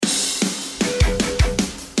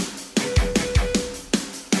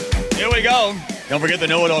we go. Don't forget the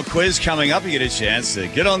Know-It-All quiz coming up. You get a chance to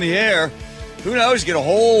get on the air. Who knows? Get a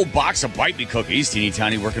whole box of Bite Me cookies. Teeny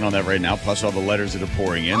Tiny working on that right now, plus all the letters that are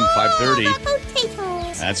pouring in. 5:30. The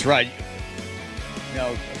potatoes. That's right.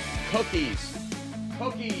 No, cookies.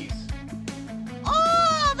 Cookies.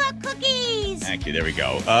 Oh, the cookies. Thank you. There we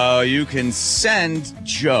go. You can send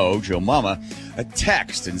Joe Mama, a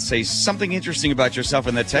text and say something interesting about yourself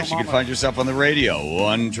in that text. You can find yourself on the radio.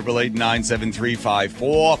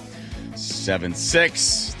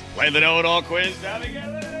 1-888-973-5476. Play the Know-It-All quiz now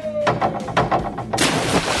together.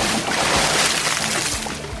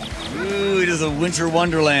 Ooh, it is a winter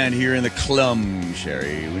wonderland here in the Clum,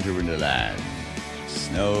 Sherry. Winter wonderland.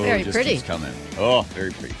 Snow very just pretty. keeps coming. Oh,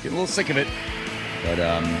 very pretty. Get a little sick of it. But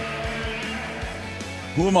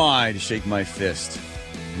who am I to shake my fist?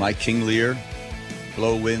 My King Lear?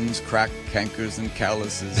 Blow winds, crack cankers and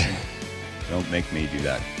calluses. Don't make me do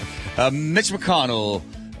that. Mitch McConnell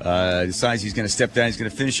decides he's going to step down. He's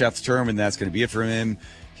going to finish out the term, and that's going to be it for him.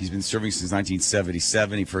 He's been serving since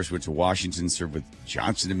 1977. He first went to Washington, served with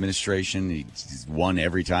Johnson administration. He's won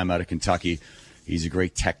every time out of Kentucky. He's a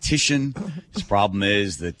great tactician. His problem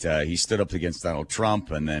is that he stood up against Donald Trump,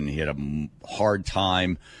 and then he had a hard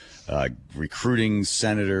time recruiting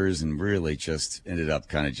senators, and really just ended up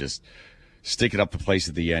kind of just sticking up the place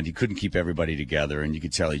at the end. He couldn't keep everybody together, and you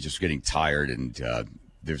could tell he's just getting tired. And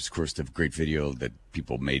there's, of course, the great video that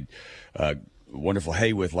people made wonderful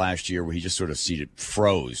hay with last year where he just sort of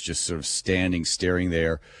froze, just sort of standing, staring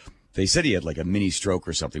there. They said he had like a mini stroke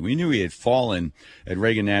or something. We knew he had fallen at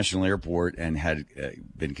Reagan National Airport and had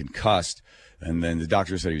been concussed. And then the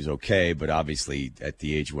doctor said he was okay, but obviously at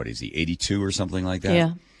the age, what is he, 82 or something like that?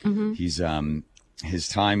 Yeah. Mm-hmm. He's his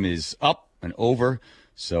time is up and over,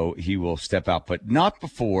 so he will step out, but not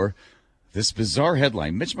before this bizarre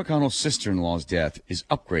headline. Mitch McConnell's sister-in-law's death is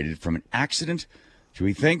upgraded from an accident to,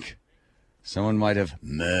 we think, someone might have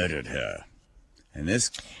murdered her. And this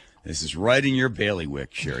is right in your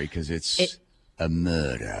bailiwick, Sherry, because it's a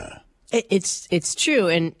murder. It's true.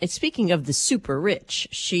 And speaking of the super rich,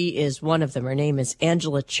 she is one of them. Her name is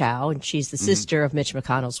Angela Chow, and she's the sister of Mitch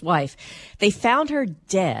McConnell's wife. They found her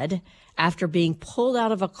dead after being pulled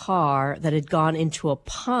out of a car that had gone into a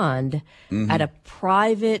pond at a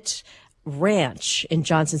private ranch in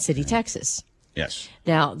Johnson City, Texas. Yes.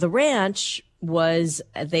 Now, the ranch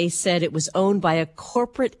they said it was owned by a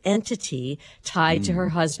corporate entity tied to her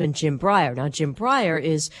husband, Jim Breyer. Now, Jim Breyer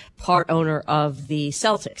is part owner of the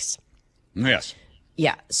Celtics. Yes.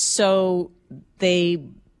 Yeah. So they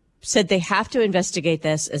said they have to investigate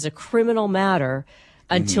this as a criminal matter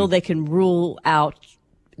until they can rule out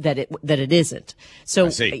that it isn't.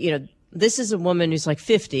 So, this is a woman who's like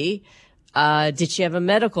 50. Did she have a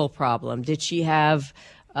medical problem? Did she have,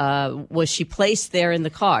 was she placed there in the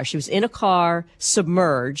car? She was in a car,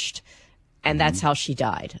 submerged, and that's how she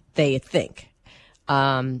died, they think.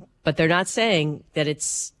 But they're not saying that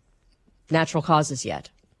it's natural causes yet.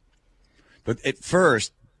 But at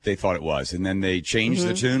first, they thought it was, and then they changed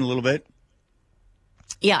the tune a little bit.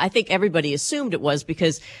 Yeah, I think everybody assumed it was,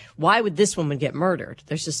 because why would this woman get murdered?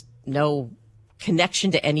 There's just no connection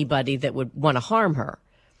to anybody that would want to harm her.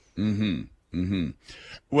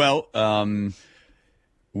 Well,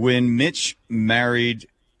 when Mitch married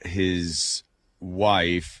his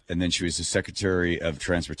wife, and then she was the Secretary of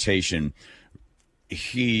Transportation,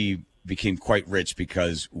 he became quite rich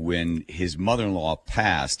because when his mother-in-law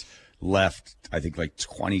passed, left, I think, like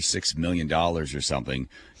 $26 million or something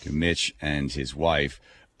to Mitch and his wife.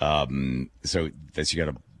 So that's, you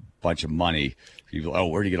got a bunch of money. People,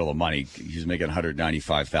 where'd he get all the money? He was making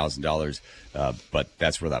 $195,000, but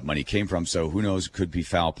that's where that money came from. So who knows? It could be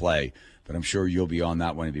foul play. But I'm sure you'll be on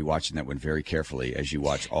that one and be watching that one very carefully as you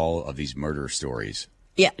watch all of these murder stories.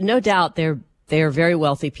 Yeah, no doubt they're very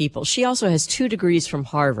wealthy people. She also has 2 degrees from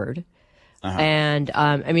Harvard. And,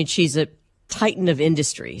 she's a titan of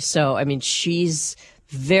industry. So, she's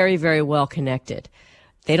very, very well connected.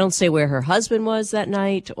 They don't say where her husband was that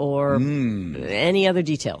night or any other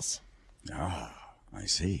details. I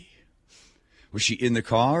see. Was she in the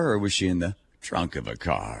car or was she in the trunk of a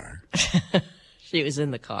car? She was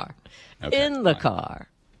in the car. Okay, in the car.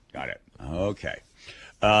 Got it.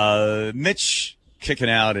 Okay. Mitch kicking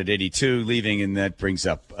out at 82, leaving, and that brings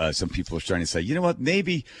up some people are starting to say, you know what,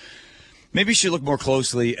 maybe you should look more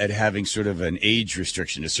closely at having sort of an age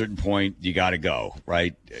restriction. At a certain point, you got to go,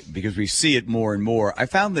 right? Because we see it more and more. I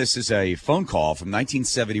found this as a phone call from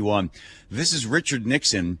 1971. This is Richard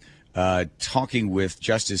Nixon talking with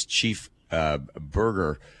Justice Chief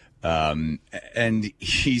Berger, and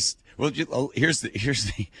he's here's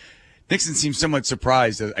the Nixon seemed somewhat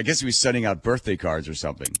surprised. I guess he was sending out birthday cards or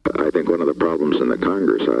something. I think one of the problems in the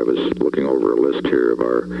Congress, I was looking over a list here of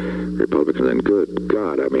our Republicans, and good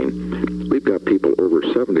God, I mean, we've got people over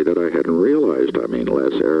 70 that I hadn't realized. I mean,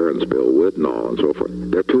 Les Aarons, Bill Wood, and all and so forth.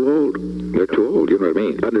 They're too old. They're too old. You know what I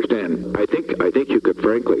mean? Understand? I think you could,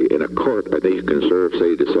 frankly, in a court, I think you can serve,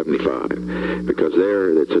 say, to 75, because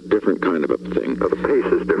there it's a different kind of a thing. The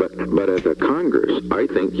pace is different. But at the Congress, I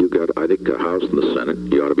think the House and the Senate,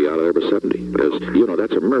 you ought to be out of there by 70. Because,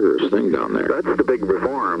 that's a murderous thing down there. That's the big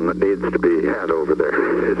reform that needs to be had over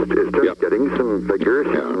there. Is just getting some vigorous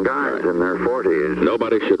young guys in their 40s.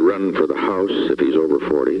 Nobody should run for the House if he's over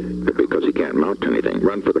 40, because he can't mount anything.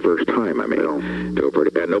 Run for the first time, I mean. And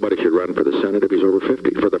nobody should run for the Senate if he's over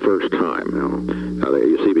 50 for the first time. Now, there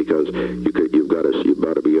you see, because you've got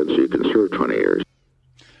to be in so you can serve 20 years.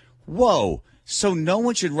 Whoa. So no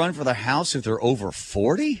one should run for the House if they're over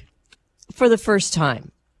 40? For the first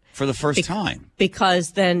time. For the first time.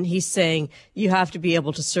 Because then he's saying you have to be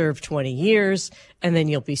able to serve 20 years and then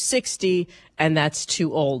you'll be 60, and that's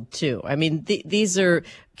too old too. I mean, these are,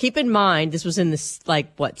 keep in mind, this was in this,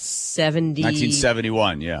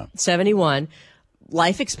 1971, yeah. 71.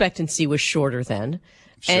 Life expectancy was shorter then.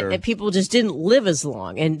 Sure. And people just didn't live as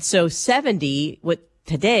long. And so 70, what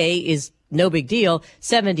today is no big deal,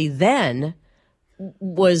 70 then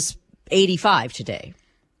was 85 today.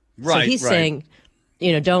 Right. So he's saying,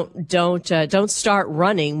 don't start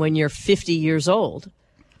running when you're 50 years old.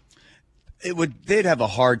 They'd have a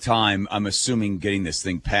hard time, I'm assuming, getting this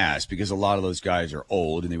thing passed, because a lot of those guys are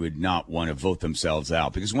old and they would not want to vote themselves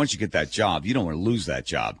out, because once you get that job, you don't want to lose that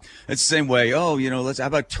job. It's the same way, how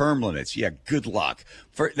about term limits? Yeah, good luck.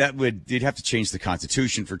 You'd have to change the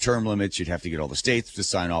Constitution for term limits. You'd have to get all the states to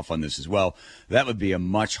sign off on this as well. That would be a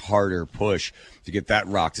much harder push to get that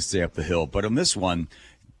rock to stay up the hill. But on this one,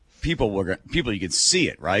 people, you can see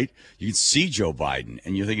it, right? You can see Joe Biden,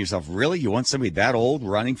 and you think to yourself, really? You want somebody that old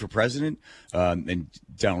running for president? And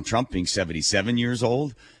Donald Trump being 77 years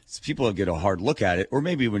old? So people get a hard look at it. Or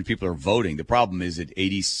maybe when people are voting, the problem is that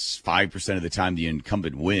 85% of the time the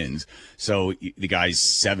incumbent wins. So the guy's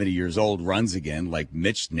 70 years old, runs again, like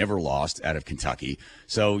Mitch never lost out of Kentucky.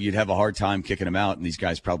 So you'd have a hard time kicking him out, and these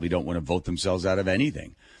guys probably don't want to vote themselves out of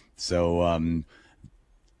anything. So,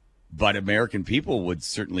 but American people would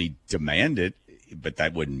certainly demand it, but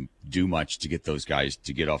that wouldn't do much to get those guys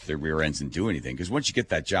to get off their rear ends and do anything. Because once you get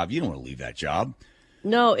that job, you don't want to leave that job.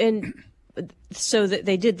 No, and so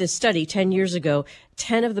they did this study 10 years ago.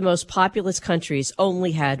 10 of the most populous countries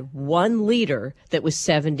only had one leader that was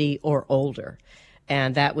 70 or older,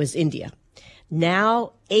 and that was India.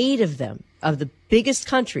 Now, 8 of them, of the biggest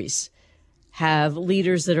countries, have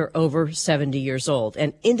leaders that are over 70 years old.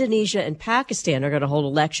 And Indonesia and Pakistan are going to hold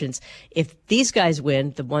elections. If these guys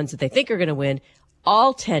win, the ones that they think are going to win,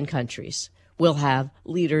 all 10 countries will have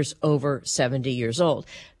leaders over 70 years old.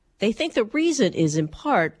 They think the reason is in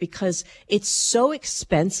part because it's so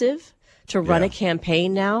expensive to run a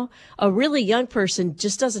campaign now. A really young person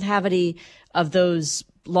just doesn't have any of those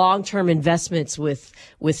long-term investments with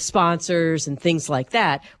sponsors and things like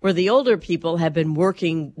that, where the older people have been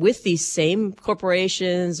working with these same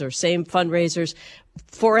corporations or same fundraisers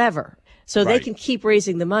forever. So they can keep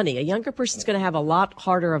raising the money. A younger person's going to have a lot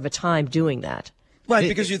harder of a time doing that. Right,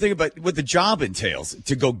 because you think about what the job entails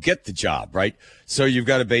to go get the job, right? So you've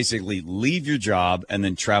got to basically leave your job and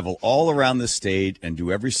then travel all around the state and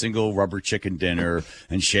do every single rubber chicken dinner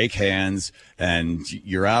and shake hands, and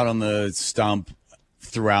you're out on the stump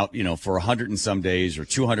throughout, for 100 and some days or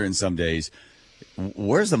 200 and some days.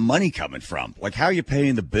 Where's the money coming from? Like, how are you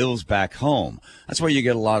paying the bills back home? That's why you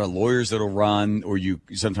get a lot of lawyers that'll run, or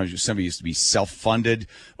sometimes somebody used to be self-funded,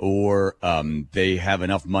 or they have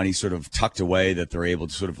enough money sort of tucked away that they're able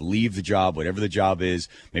to sort of leave the job, whatever the job is.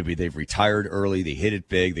 Maybe they've retired early, they hit it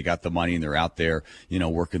big, they got the money, and they're out there,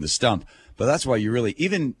 working the stump. But that's why you really,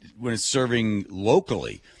 even when it's serving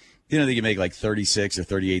locally, they can make like $36,000 or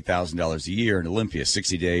 $38,000 a year in Olympia,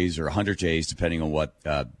 60 days or 100 days, depending on what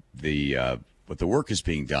the work is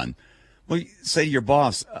being done. Well, you say to your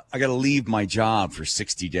boss, I got to leave my job for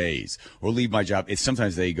 60 days or leave my job.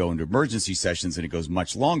 Sometimes they go into emergency sessions and it goes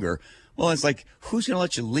much longer. Well, it's like, who's going to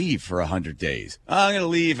let you leave for 100 days? I'm going to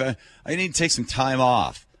leave. I need to take some time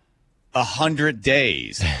off. 100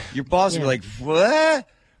 days. Your boss will be like, what?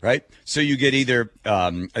 Right? So you get either, I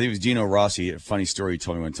think it was Dino Rossi, a funny story he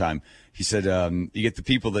told me one time. He said, you get the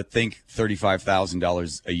people that think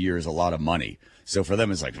 $35,000 a year is a lot of money. So for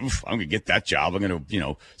them, it's like, oof, I'm going to get that job. I'm going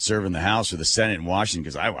to, serve in the House or the Senate in Washington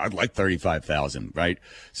because I'd like $35,000, right?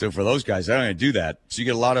 So for those guys, they're going to do that. So you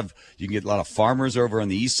can get a lot of farmers over on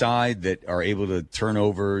the east side that are able to turn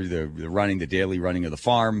over the daily running of the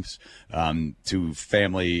farms to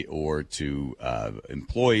family or to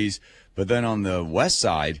employees. But then on the west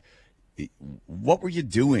side, what were you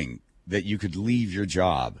doing that you could leave your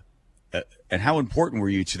job? And how important were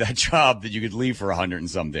you to that job that you could leave for 100 and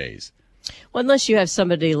some days? Well, unless you have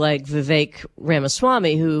somebody like Vivek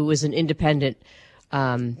Ramaswamy, who was an independent,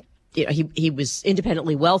 he was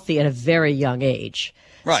independently wealthy at a very young age.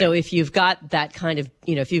 Right. So if you've got that kind of,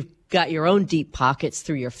 if you've got your own deep pockets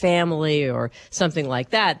through your family or something like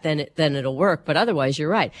that, then it'll work. But otherwise, you're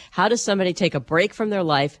right. How does somebody take a break from their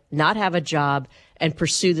life, not have a job, and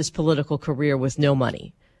pursue this political career with no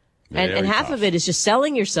money? And half of it is just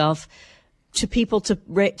selling yourself to people to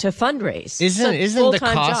fundraise. Isn't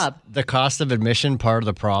the cost of admission part of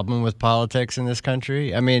the problem with politics in this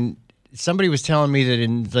country? I mean, somebody was telling me that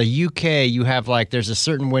in the UK you have there's a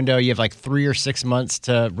certain window, you have 3 or 6 months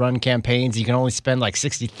to run campaigns. You can only spend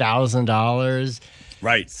 $60,000.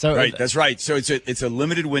 Right. That's right. So it's a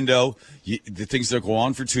limited window. The things that go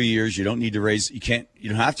on for 2 years, you don't need to raise. You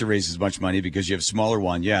don't have to raise as much money because you have a smaller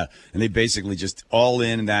one. Yeah. And they basically just all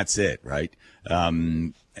in and that's it. Right.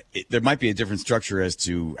 There might be a different structure as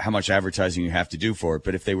to how much advertising you have to do for it.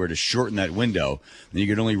 But if they were to shorten that window, then you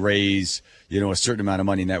could only raise, a certain amount of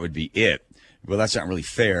money and that would be it. Well, that's not really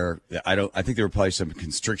fair. I think there were probably some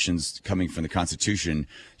constrictions coming from the Constitution.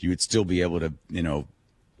 You would still be able to,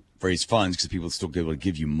 raise funds because people would still be able to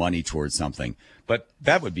give you money towards something. But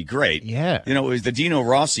that would be great. Yeah. It was the Dino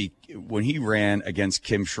Rossi, when he ran against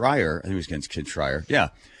Kim Schreier, I think it was against Kim Schreier. Yeah.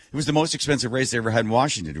 It was the most expensive race they ever had in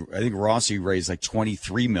Washington. I think Rossi raised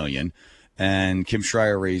 $23 million and Kim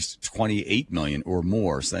Schreier raised $28 million or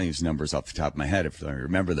more. So I think these numbers off the top of my head, if I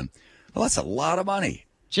remember them. Well, that's a lot of money.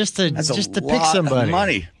 Just to pick somebody. Of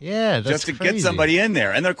money. Yeah, that's just to crazy. Get somebody in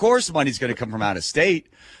there. And of course the money's going to come from out of state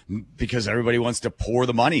because everybody wants to pour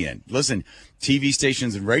the money in. Listen, TV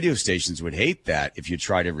stations and radio stations would hate that if you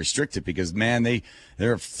try to restrict it because, man,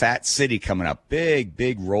 they're a fat city coming up.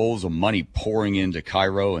 Big rolls of money pouring into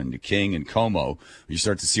Cairo and to King and Como. You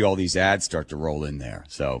start to see all these ads start to roll in there.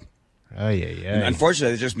 So,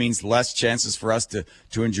 unfortunately, it just means less chances for us to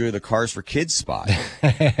enjoy the Cars for Kids spot.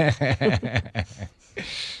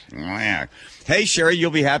 Hey, Sherry,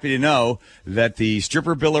 you'll be happy to know that the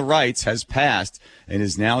Stripper Bill of Rights has passed and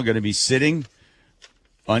is now going to be sitting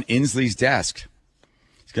on Inslee's desk.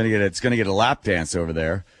 It's going to get a lap dance over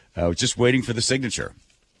there, just waiting for the signature.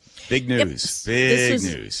 Big news. Big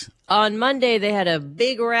news. On Monday, they had a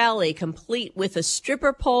big rally complete with a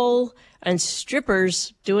stripper pole and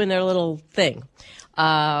strippers doing their little thing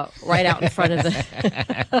right out in front of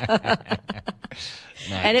the.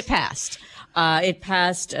 Nice. And it passed. It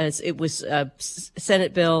passed as it was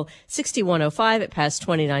Senate Bill 6105. It passed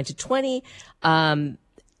 29-20.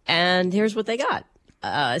 And here's what they got.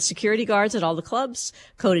 Security guards at all the clubs,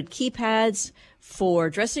 coded keypads for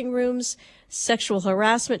dressing rooms, sexual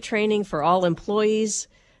harassment training for all employees.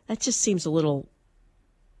 That just seems a little,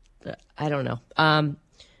 I don't know.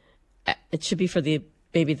 It should be for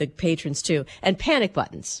maybe the patrons too. And panic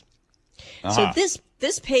buttons. Uh-huh. So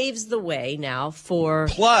this paves the way now for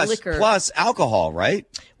liquor. Plus alcohol, right?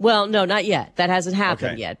 Well, no, not yet. That hasn't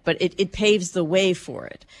happened yet, but it paves the way for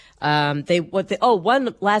it.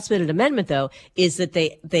 One last minute amendment though is that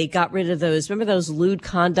they got rid of those. Remember those lewd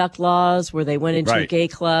conduct laws where they went into a gay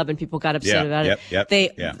club and people got upset about it?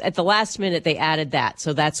 At the last minute they added that,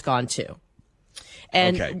 so that's gone too.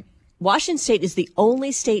 And Washington State is the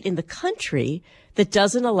only state in the country that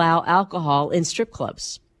doesn't allow alcohol in strip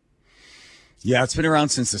clubs. Yeah, it's been around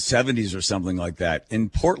since the 70s or something like that. In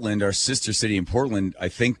Portland, our sister city in Portland, I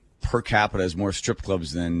think per capita has more strip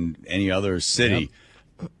clubs than any other city.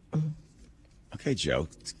 Yep. Okay, Joe,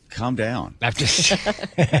 calm down. I've just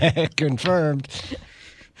confirmed.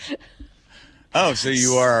 Oh, so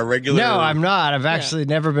you are a regular? No, I'm not. I've actually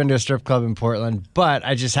never been to a strip club in Portland, but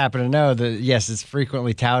I just happen to know that, yes, it's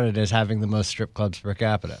frequently touted as having the most strip clubs per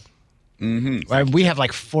capita. Mm-hmm. We have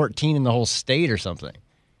 14 in the whole state or something.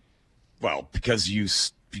 Well, because you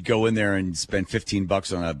go in there and spend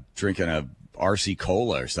 $15 on drinking a RC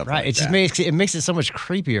Cola or something. Right. It just makes it so much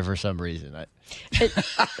creepier for some reason.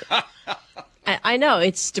 I know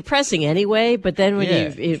it's depressing anyway, but then when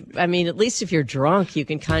at least if you're drunk, you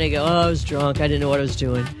can kind of go, "Oh, I was drunk. I didn't know what I was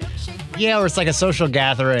doing." Yeah, or it's like a social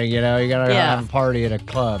gathering. You got to have a party at a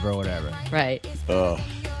club or whatever. Right.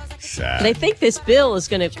 Sad. They think this bill is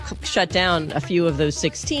going to shut down a few of those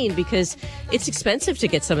 16 because it's expensive to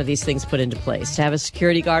get some of these things put into place, to have a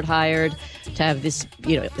security guard hired, to have this,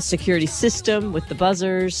 security system with the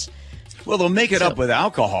buzzers. Well, they'll make it up with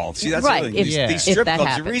alcohol. See, that's right. the thing. These strip clubs,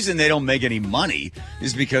 happens. the reason they don't make any money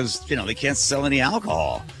is because, they can't sell any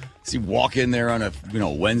alcohol. So you walk in there on a,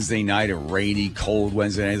 Wednesday night, a rainy, cold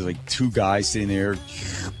Wednesday night, there's like two guys sitting there.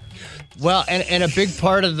 Well, and a big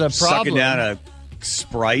part of the problem. Sucking down a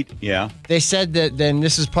Sprite, yeah. They said that then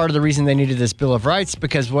this is part of the reason they needed this Bill of Rights,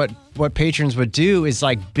 because what patrons would do is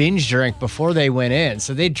like binge drink before they went in.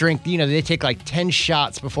 So they drink, they take like 10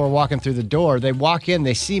 shots before walking through the door. They walk in,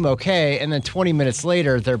 they seem okay, and then 20 minutes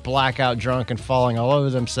later, they're blackout drunk and falling all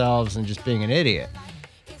over themselves and just being an idiot.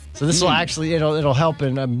 So this will actually, it'll help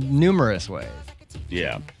in numerous ways.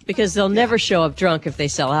 Yeah. Because they'll never show up drunk if they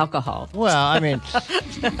sell alcohol. Well, I mean...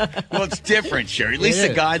 Well, it's different, Sherry. At least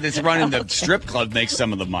the guy that's running the strip club makes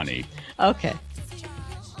some of the money. Okay.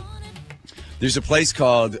 There's a place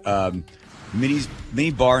called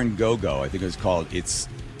Mini Bar and Go-Go, I think it was called. If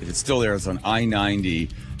it's still there, it's on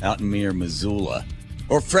I-90 out near Missoula.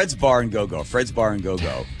 Or Fred's Bar and Go-Go. Fred's Bar and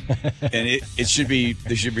Go-Go. And it should be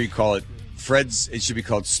called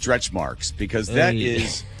Stretch Marks, because that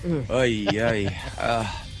is...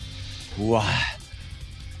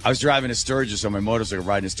 I was driving to Sturgis on my motorcycle,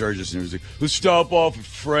 riding to Sturgis, and it was like, let's stop off at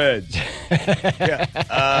Fred's.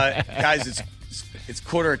 Guys, it's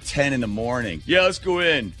 9:45 in the morning. Yeah, let's go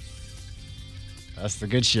in. That's the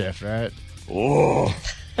good shift, right? Oh.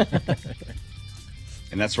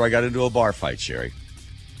 And that's where I got into a bar fight, Sherry.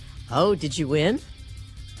 Oh, did you win?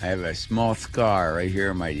 I have a small scar right here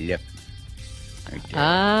on my lip.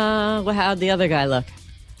 Well, how'd the other guy look?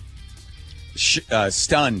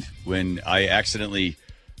 Stunned when I accidentally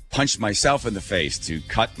punched myself in the face to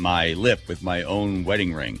cut my lip with my own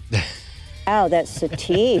wedding ring. Wow, that's a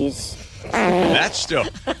tease. That's still...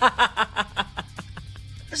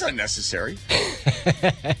 It's unnecessary.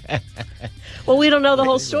 Well, we don't know the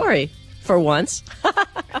whole story, for once.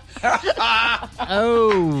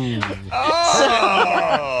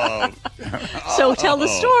 So tell the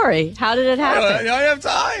story. How did it happen? I don't have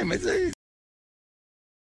time. It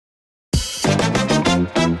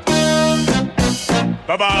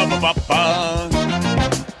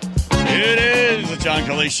is the John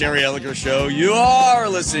Kelly Sherry Elliger Show. You are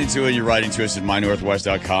listening to it. You're writing to us at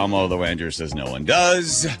mynorthwest.com, although Andrew says no one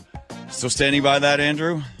does. Still standing by that,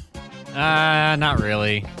 Andrew? Not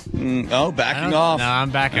really. Backing off. No,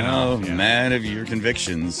 I'm backing off. Yeah. Man of your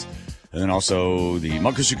convictions. And then also the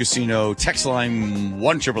Muckleshoot Casino text line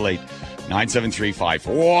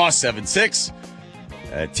 1-888-973-5476.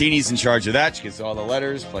 Teeny's in charge of that. She gets all the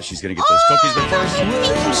letters, plus she's going to get those cookies. But first,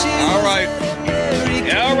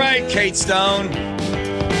 all right, Kate Stone.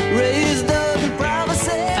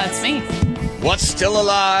 That's me. What's still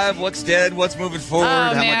alive? What's dead? What's moving forward?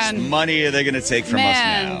 How much money are they going to take from us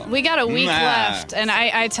now? We got a week left, and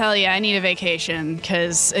I tell you, I need a vacation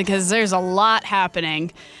because there's a lot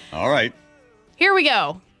happening. All right. Here we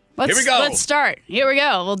go. Let's start. Here we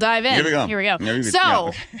go. We'll dive in. Here we go.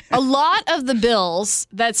 So, a lot of the bills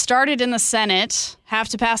that started in the Senate have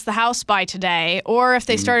to pass the House by today, or if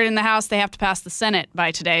they started in the House, they have to pass the Senate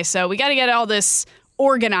by today. So, we got to get all this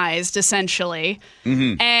organized, essentially.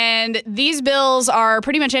 Mm-hmm. And these bills are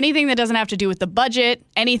pretty much anything that doesn't have to do with the budget,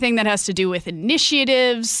 anything that has to do with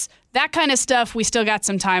initiatives, that kind of stuff. We still got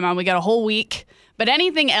some time on. We got a whole week. But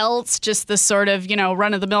anything else, just the sort of,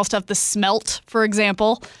 run-of-the-mill stuff, the smelt, for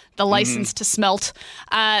example, the license to smelt,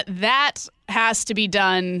 that has to be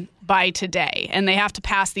done by today. And they have to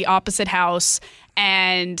pass the opposite house,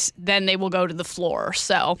 and then they will go to the floor.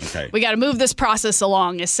 So we got to move this process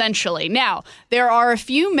along, essentially. Now, there are a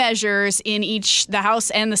few measures in each, the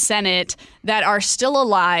House and the Senate, that are still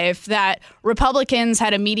alive, that Republicans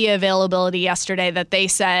had a media availability yesterday that they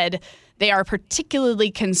said they are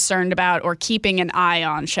particularly concerned about or keeping an eye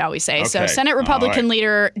on, shall we say. So Senate Republican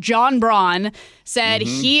leader John Braun said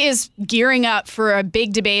he is gearing up for a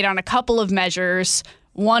big debate on a couple of measures.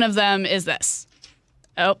 One of them is this.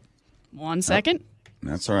 Oh, 1 second.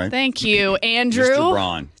 That's all right. Thank you, Andrew. Mr.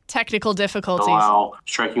 Braun. Technical difficulties. Allow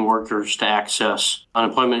striking workers to access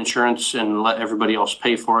unemployment insurance and let everybody else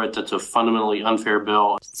pay for it. That's a fundamentally unfair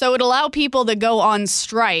bill. So it allow people to go on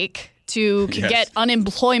strike to get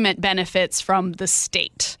unemployment benefits from the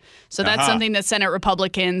state. So that's something that Senate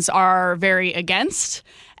Republicans are very against.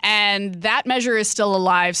 And that measure is still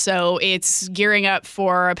alive, so it's gearing up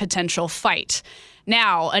for a potential fight.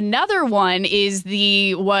 Now, another one is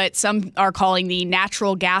what some are calling the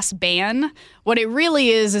natural gas ban. What it really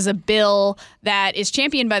is a bill that is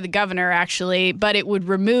championed by the governor, actually, but it would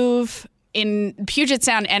remove in Puget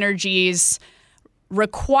Sound Energy's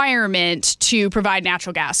requirement to provide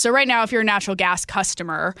natural gas. So right now, if you're a natural gas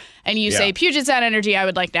customer and you say, Puget Sound Energy, I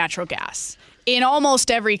would like natural gas. In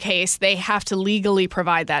almost every case, they have to legally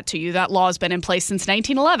provide that to you. That law has been in place since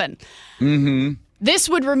 1911. Mm-hmm. This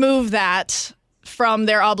would remove that from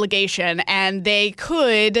their obligation, and they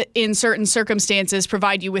could, in certain circumstances,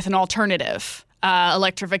 provide you with an alternative,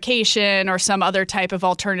 electrification or some other type of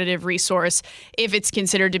alternative resource if it's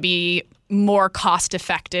considered to be more cost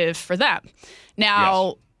effective for them.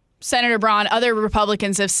 Now, Senator Braun, other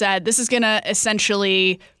Republicans have said this is going to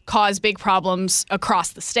essentially cause big problems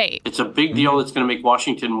across the state. It's a big deal that's going to make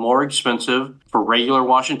Washington more expensive for regular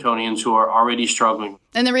Washingtonians who are already struggling.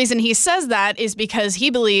 And the reason he says that is because he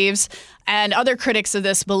believes, and other critics of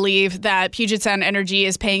this believe, that Puget Sound Energy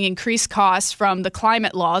is paying increased costs from the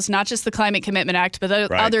climate laws, not just the Climate Commitment Act, but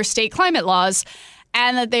other state climate laws,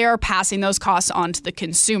 and that they are passing those costs on to the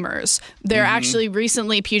consumers. They're actually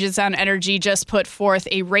recently, Puget Sound Energy just put forth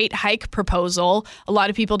a rate hike proposal. A lot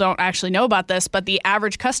of people don't actually know about this, but the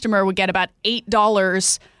average customer would get about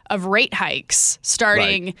 $8 of rate hikes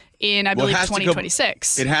starting in, I believe,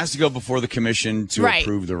 2026. It has to go before the commission to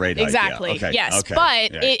approve the rate hike. Exactly. Yeah. Okay. Yes. Okay.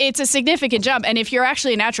 But it's a significant jump. And if you're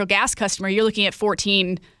actually a natural gas customer, you're looking at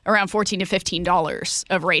around $14 to $15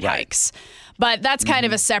 of rate hikes. But that's kind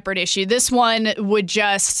of a separate issue. This one would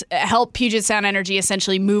just help Puget Sound Energy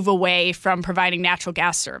essentially move away from providing natural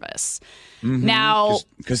gas service. Now,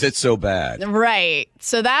 because it's so bad. Right.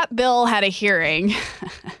 So that bill had a hearing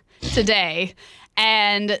today.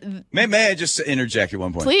 And may I just interject at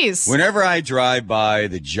one point? Please. Whenever I drive by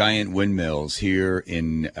the giant windmills here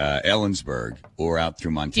in Ellensburg or out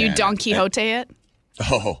through Montana. Do you Don Quixote it?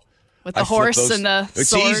 Oh. With the horse and the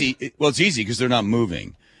sword? It's easy. It's easy because they're not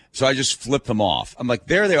moving. So I just flip them off. I'm like,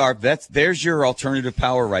 there they are. There's your alternative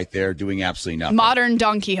power right there doing absolutely nothing. Modern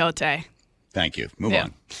Don Quixote. Thank you. Move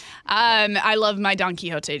on. I love my Don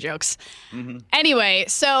Quixote jokes. Anyway,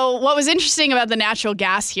 so what was interesting about the natural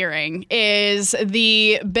gas hearing is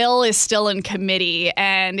the bill is still in committee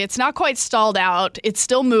and it's not quite stalled out. It's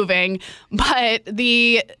still moving, but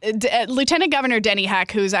the Lieutenant Governor Denny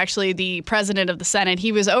Heck, who's actually the president of the Senate,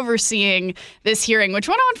 he was overseeing this hearing, which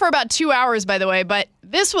went on for about 2 hours, by the way, but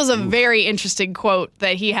this was a very interesting quote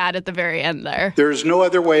that he had at the very end there. There is no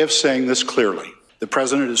other way of saying this clearly. The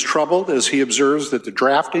president is troubled as he observes that the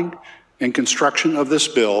drafting and construction of this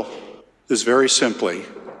bill is very simply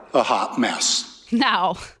a hot mess.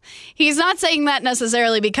 Now, he's not saying that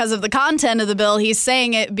necessarily because of the content of the bill. He's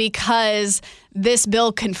saying it because this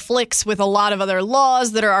bill conflicts with a lot of other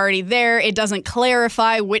laws that are already there. It doesn't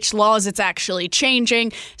clarify which laws it's actually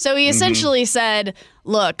changing. So he essentially said,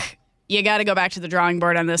 look, you got to go back to the drawing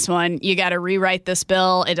board on this one. You got to rewrite this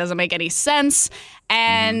bill. It doesn't make any sense.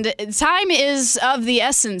 And time is of the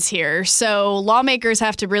essence here. So lawmakers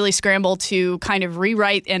have to really scramble to kind of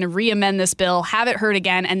rewrite and re-amend this bill, have it heard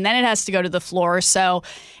again, and then it has to go to the floor. So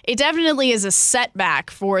it definitely is a setback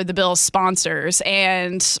for the bill's sponsors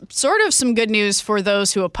and sort of some good news for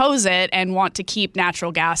those who oppose it and want to keep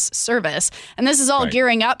natural gas service. And this is all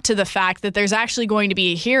gearing up to the fact that there's actually going to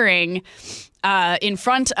be a hearing in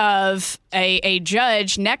front of a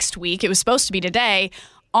judge next week. It was supposed to be today,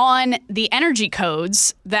 on the energy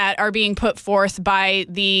codes that are being put forth by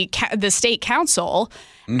the state council.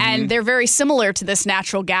 And they're very similar to this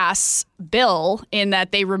natural gas bill in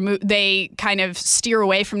that they kind of steer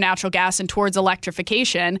away from natural gas and towards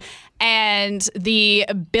electrification. And the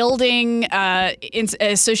Building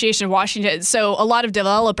Association of Washington, so a lot of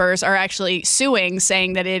developers are actually suing,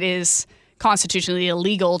 saying that it is constitutionally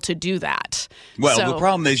illegal to do that. Well, the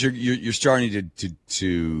problem is you're starting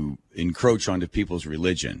to encroach onto people's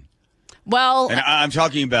religion. Well, and I'm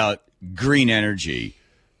talking about green energy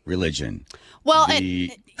religion. Well,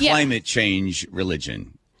 the climate change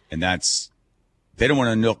religion, and that's they don't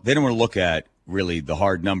want to look at really the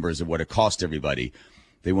hard numbers of what it costs everybody.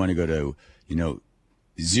 They want to go to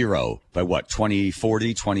zero by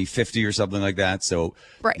 2040, 2050 or something like that. So,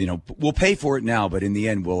 we'll pay for it now, but in the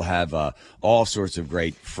end, we'll have all sorts of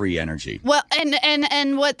great free energy. Well,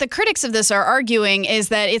 and what the critics of this are arguing is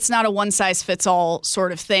that it's not a one-size-fits-all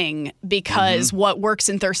sort of thing because what works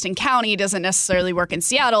in Thurston County doesn't necessarily work in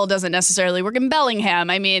Seattle, doesn't necessarily work in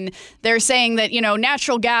Bellingham. I mean, they're saying that,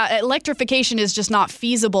 natural gas electrification is just not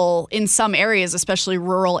feasible in some areas, especially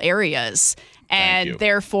rural areas. And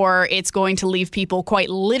therefore, it's going to leave people quite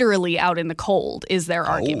literally out in the cold, is their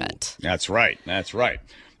argument. That's right.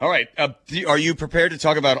 All right. Are you prepared to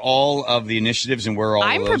talk about all of the initiatives and where all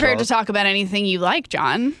I'm of those prepared are? to talk about anything you like,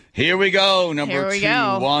 John. Here we go. Number Here we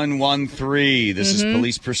go. 2113. This is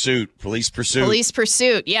police pursuit. Police pursuit. Police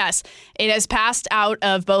pursuit, yes. It has passed out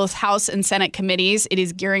of both House and Senate committees. It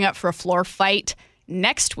is gearing up for a floor fight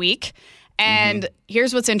next week. And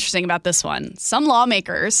here's what's interesting about this one. Some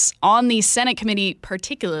lawmakers on the Senate committee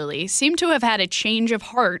particularly seem to have had a change of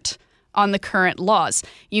heart on the current laws.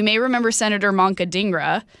 You may remember Senator Manka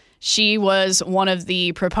Dhingra. She was one of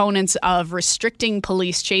the proponents of restricting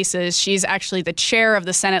police chases. She's actually the chair of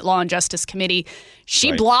the Senate Law and Justice Committee.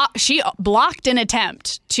 She blocked an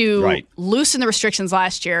attempt to loosen the restrictions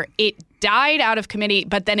last year. It died out of committee,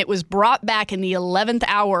 but then it was brought back in the 11th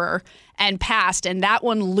hour and passed, and that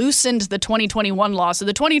one loosened the 2021 law. So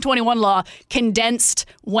the 2021 law condensed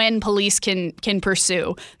when police can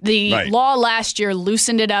pursue. The law last year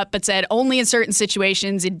loosened it up, but said only in certain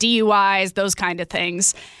situations, in DUIs, those kind of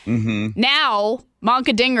things. Now,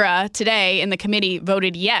 Manka Dhingra today in the committee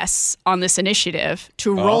voted yes on this initiative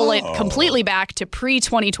to roll it completely back to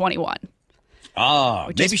pre-2021.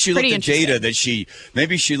 Maybe she looked at data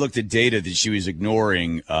that she was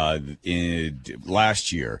ignoring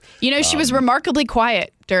last year. You know, she was remarkably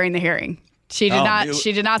quiet during the hearing. She did not.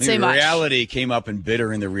 She did not say much. Reality came up and bit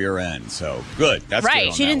her in the rear end. So good. That's right. Good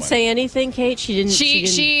on she didn't say anything, Kate. She didn't.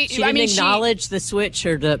 She didn't acknowledge the switch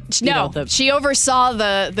or the. She oversaw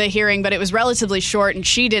the hearing, but it was relatively short, and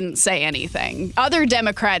she didn't say anything. Other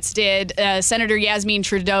Democrats did. Senator Yasmin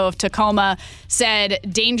Trudeau of Tacoma said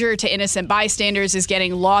danger to innocent bystanders is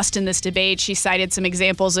getting lost in this debate. She cited some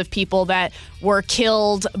examples of people that were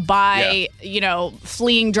killed by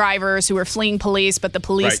fleeing drivers who were fleeing police, but the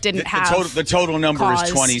police didn't have. The total number is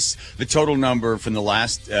 20. The total number from the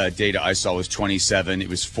last data I saw was 27. It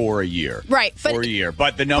was 4 a year. Right. 4 a year.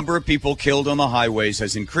 But the number of people killed on the highways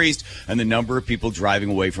has increased, and the number of people driving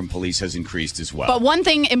away from police has increased as well. But one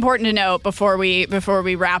thing important to note before we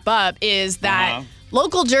wrap up is that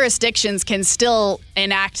local jurisdictions can still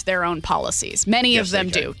enact their own policies. Many of them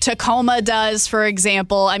do. Tacoma does, for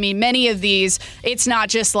example. I mean, many of these, it's not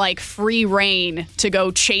just like free reign to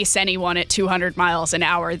go chase anyone at 200 miles an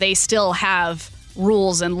hour. They still have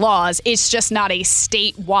rules and laws. It's just not a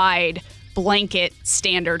statewide blanket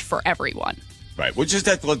standard for everyone. Right. We'll just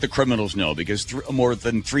have to let the criminals know because more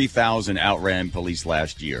than 3,000 outran police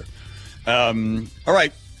last year. All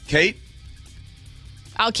right, Kate?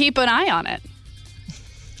 I'll keep an eye on it.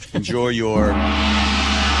 Enjoy your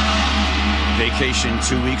vacation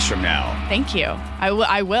 2 weeks from now. Thank you.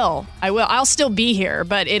 I will. I'll still be here,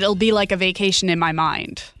 but it'll be like a vacation in my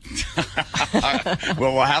mind.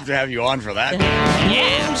 Well, we'll have to have you on for that.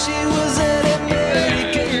 Yeah. She was an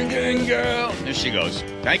American girl. There she goes.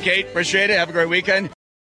 Hi, Kate. Appreciate it. Have a great weekend.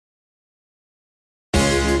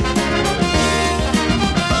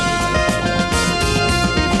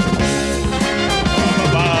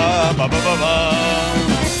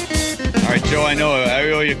 All right, Joe, I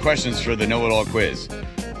owe you questions for the know-it-all quiz.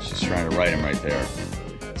 She's trying to write them right there.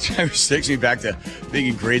 It takes me back to being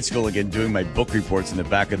in grade school again, doing my book reports in the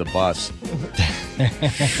back of the bus.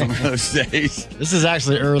 From those days. This is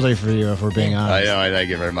actually early for you, if we're being honest. I know, thank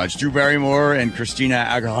you very much. Drew Barrymore and Christina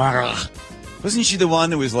Aguilera. Wasn't she the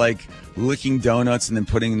one that was like licking donuts and then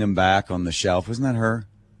putting them back on the shelf? Wasn't that her?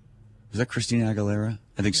 Was that Christina Aguilera?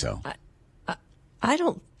 I think so. I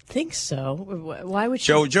don't think so. Why would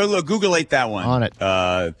she? Joe, look, Google ate that one. On it.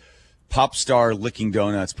 Pop star licking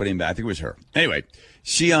donuts, putting back. I think it was her. Anyway,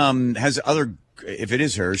 she has other. If it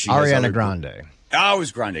is her, she has Ariana Grande. Oh, it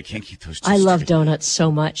was Grande. I can't keep those two. I love donuts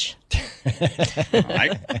so much. All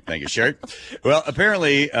right. Thank you, Sherry. Well,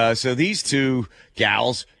 apparently, so these two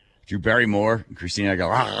gals, Drew Barrymore and Christina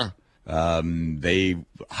Aguilera, they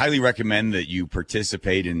highly recommend that you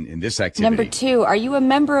participate in this activity. Number 2, are you a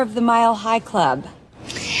member of the Mile High Club?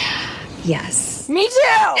 Yes. Me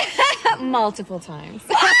too! Multiple times.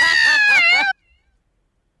 How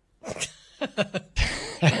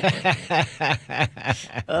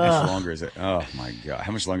much longer is it? Oh, my God.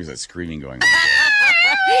 How much longer is that screaming going on?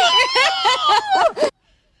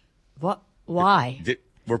 What? Why?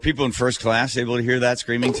 Were people in first class able to hear that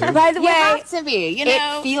screaming too? By the way, you have to be. You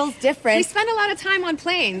know, it feels different. We spend a lot of time on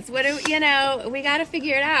planes. What do we got to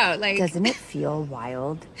figure it out. Like, doesn't it feel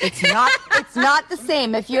wild? It's not. It's not the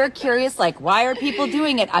same. If you're curious, like, why are people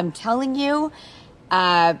doing it? I'm telling you.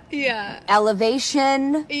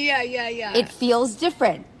 Elevation. Yeah. It feels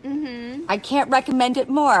different. Mm-hmm. I can't recommend it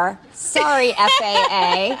more. Sorry,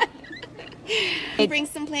 FAA. Bring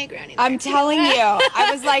some playground in I'm telling you. I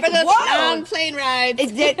was like, for those whoa. long plane rides.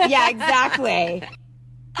 It did. Yeah, exactly.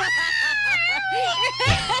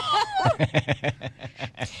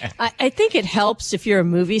 I think it helps if you're a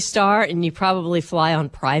movie star and you probably fly on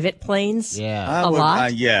private planes. Yeah, a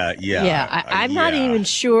lot. I'm not even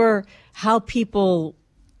sure how people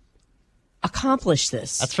accomplish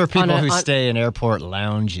this. That's for people who stay in airport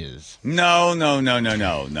lounges. No.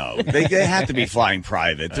 They have to be flying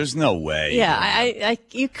private. There's no way. Yeah,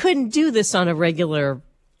 you couldn't do this on a regular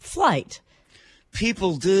flight.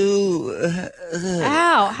 People do.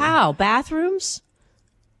 How? Bathrooms?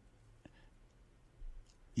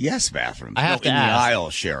 Yes, bathrooms. I have to in ask. The aisle,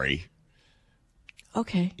 Sherry.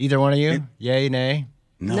 Okay. Either one of you? Yay, nay?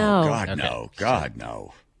 No. God, okay. no. God,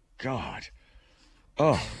 no. God.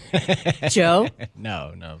 Oh. Joe?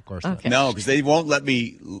 No, of course okay. not. No, because they won't let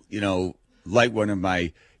me, light one of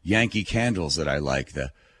my Yankee candles that I like,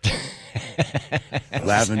 the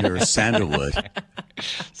lavender or sandalwood.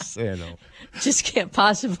 Sandal. Just can't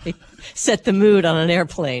possibly set the mood on an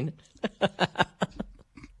airplane.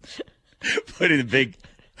 Putting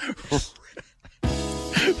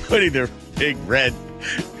their big red,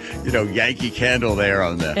 Yankee candle there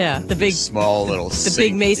on the big small little the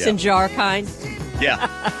big mason jar kind. Yeah.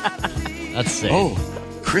 That's safe. Oh,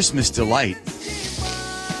 Christmas delight.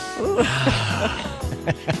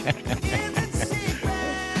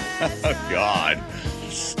 Oh God,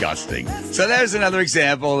 disgusting. So there's another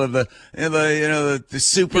example of the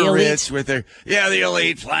super rich with their the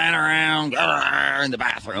elite flying around in the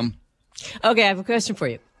bathroom. Okay, I have a question for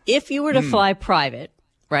you. If you were to fly private,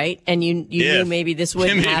 right, and you knew maybe this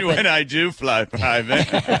wouldn't happen. When I do fly private.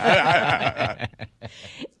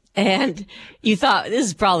 And you thought, this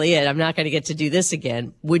is probably it. I'm not going to get to do this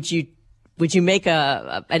again. Would you make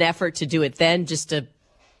an effort to do it then, just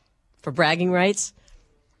for bragging rights?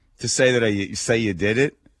 To say that you did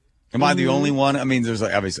it? Am I the only one? I mean, there's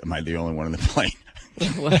obviously, am I the only one in the plane?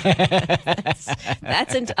 Well,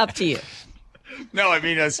 that's up to you. No, I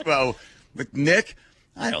mean, with Nick,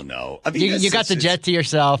 I don't know. I mean, you got the jet to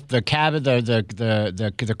yourself. The cabin,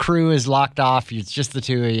 the crew is locked off. It's just the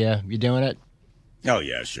two of you. You doing it? Oh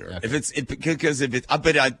yeah, sure. Okay.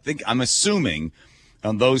 But I think I'm assuming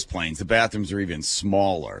on those planes the bathrooms are even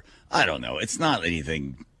smaller. I don't know. It's not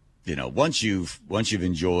anything. Once you've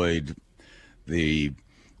enjoyed the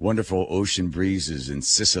wonderful ocean breezes in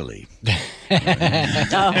Sicily.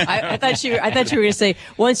 I thought you were going to say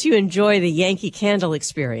once you enjoy the Yankee Candle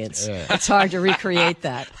experience. Yeah. It's hard to recreate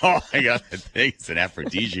that. Oh my God, that thing's an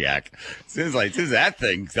aphrodisiac. As soon as that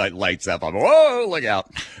thing lights up, I'm whoa, look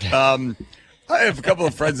out. I have a couple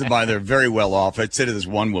of friends of mine that are very well off. I'd say to this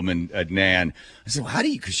one woman, Nan, I said, well, how do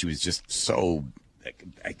you, because she was just so,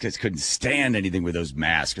 I just couldn't stand anything with those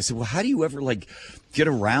masks. I said, well, how do you ever get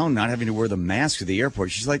around not having to wear the mask at the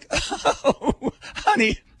airport? She's like, oh,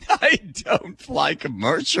 honey, I don't fly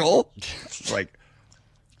commercial. It's like,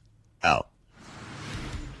 oh.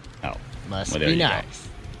 Must be nice.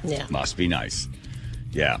 Yeah. Must be nice.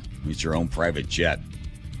 Yeah. It's your own private jet.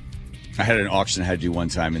 I had an auction I had to do one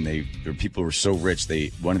time, and people were so rich.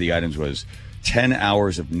 One of the items was 10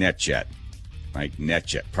 hours of NetJet, right?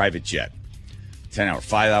 NetJet, private jet. 10 hours,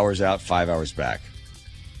 5 hours out, 5 hours back.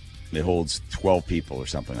 It holds 12 people or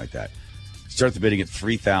something like that. Start the bidding at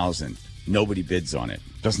 $3,000. Nobody bids on it.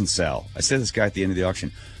 Doesn't sell. I said to this guy at the end of the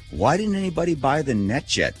auction, why didn't anybody buy the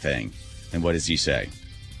NetJet thing? And what does he say?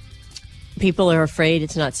 People are afraid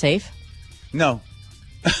it's not safe? No.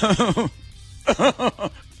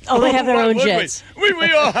 Oh, they have their own jets.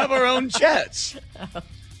 We all have our own jets.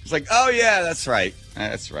 It's like, oh, yeah, that's right.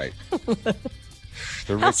 That's right.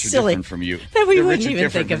 The rich are different from you. That we the wouldn't rich are even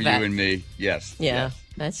different think of from that. you and me. Yes. Yeah, yes.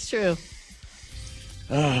 That's true.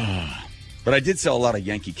 But I did sell a lot of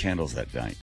Yankee candles that night.